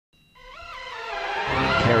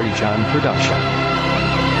Harry John production.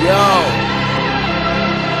 Yo!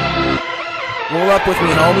 Roll up with me,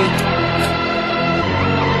 homie.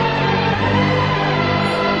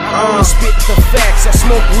 I spit the facts, I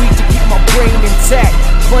smoke weed to keep my brain intact.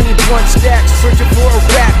 Plenty blunt stacks, searching for a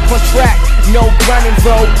rap contract. No grinding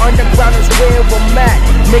though, underground is where I'm at.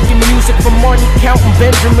 Making music for money, counting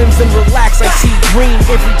Benjamins and relax. I see green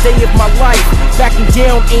every day of my life. Backing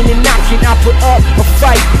down ain't an option, I put up a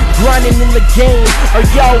fight. Grinding in the game, are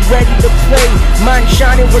y'all ready to play? Mind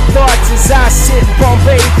shining with thoughts as I sit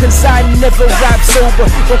Bombay. Cause I never rap sober,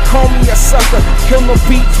 don't call me a sucker. Kill no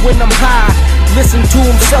beats when I'm high. Listen to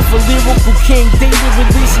himself, a lyrical king. Daily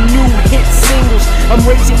releasing new hit singles. I'm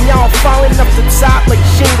raising y'all, falling up the top like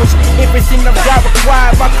shingles. Everything I've got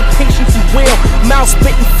required, lots of patience and will. Mouth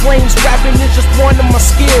spitting flames, rapping is just one of my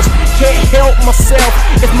skills. Can't help myself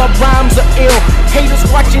if my rhymes are ill. Haters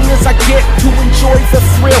watching as I get to enjoy the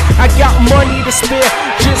thrill. I got money to spare,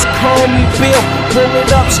 just call me Bill. Roll it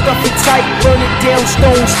up, stuff it tight, burn it down,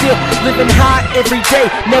 stone still. Living high every day,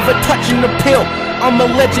 never touching the pill. I'm a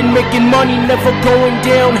legend making money, never going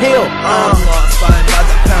downhill. I'm lost, buying by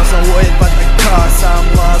the pounds, I'm worried about the cost. I'm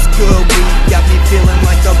lost, good weed got me feeling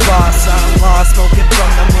like a boss. I'm lost, smoking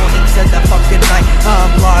from the morning to the fucking night.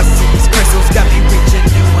 I'm lost, these crystals got me reaching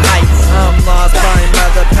new heights. I'm lost, buying by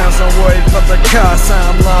the pounds, I'm worried about the cost.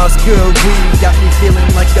 I'm lost, good weed got me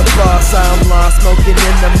feeling like a boss. I'm lost, smoking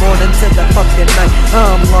in the morning to the fucking night.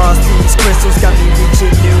 I'm lost, these crystals got me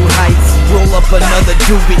reaching new heights. Roll up another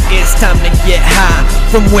doobie, it's time to get high.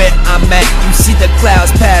 From where I'm at, you see the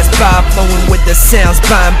clouds pass by, flowing with the sounds,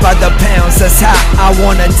 buying by the pounds, that's high. I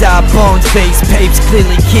wanna die, bones, bass, papes,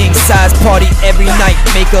 clearly king size, party every night,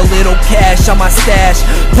 make a little cash on my stash.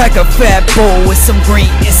 Pack a fat bowl with some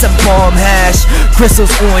green and some palm hash.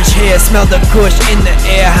 Crystals, orange hair, smell the kush in the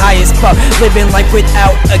air, highest pop, living life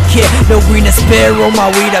without a care. No green to spare, roll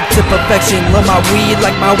my weed up to perfection. Love my weed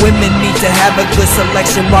like my women need to have a good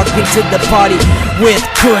selection. Rock pink to the party with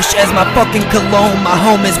kush as my fucking cologne. My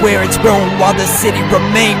home is where it's grown, while the city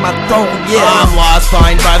remain my throne, yeah. I'm lost,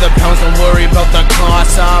 buying by the pounds, don't worry about the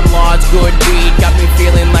cost. I'm lost, good weed got me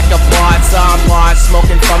feeling like a boss. I'm lost,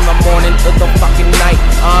 smoking from the morning to the fucking night.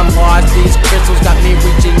 I'm lost, these crystals got me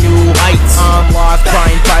reaching new heights. I'm lost,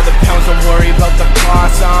 buying by the pounds, don't worry about the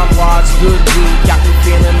cost. I'm lost, good weed got me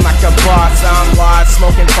feeling like a boss. I'm lost,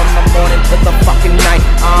 smoking from the morning to the fucking night.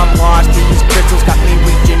 I'm lost, these crystals got me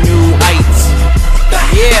reaching new heights.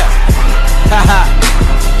 Yeah. Haha,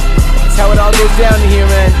 that's how it all goes down here,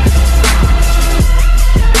 man.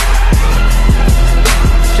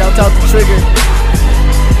 Shout out to Trigger.